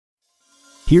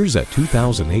Here's a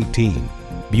 2018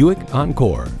 Buick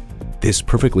Encore. This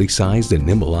perfectly sized and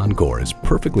nimble Encore is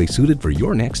perfectly suited for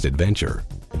your next adventure.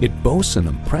 It boasts an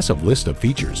impressive list of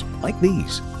features like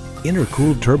these: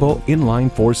 intercooled turbo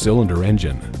inline 4-cylinder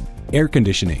engine, air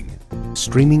conditioning,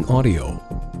 streaming audio,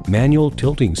 manual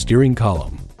tilting steering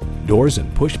column, doors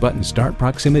and push-button start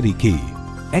proximity key,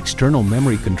 external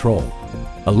memory control,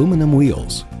 aluminum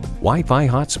wheels, Wi-Fi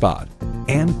hotspot,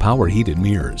 and power heated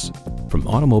mirrors. From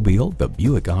automobile, the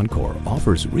Buick Encore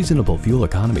offers reasonable fuel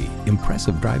economy,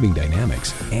 impressive driving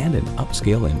dynamics, and an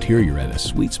upscale interior at a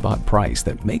sweet spot price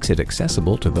that makes it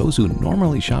accessible to those who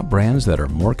normally shop brands that are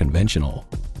more conventional.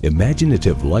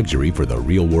 Imaginative luxury for the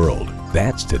real world.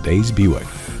 That's today's Buick.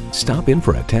 Stop in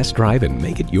for a test drive and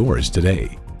make it yours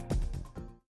today.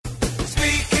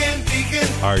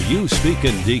 Are you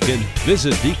speaking Deacon?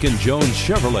 Visit Deacon Jones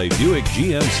Chevrolet Buick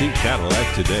GMC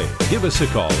Cadillac today. Give us a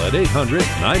call at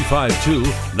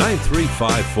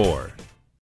 800-952-9354.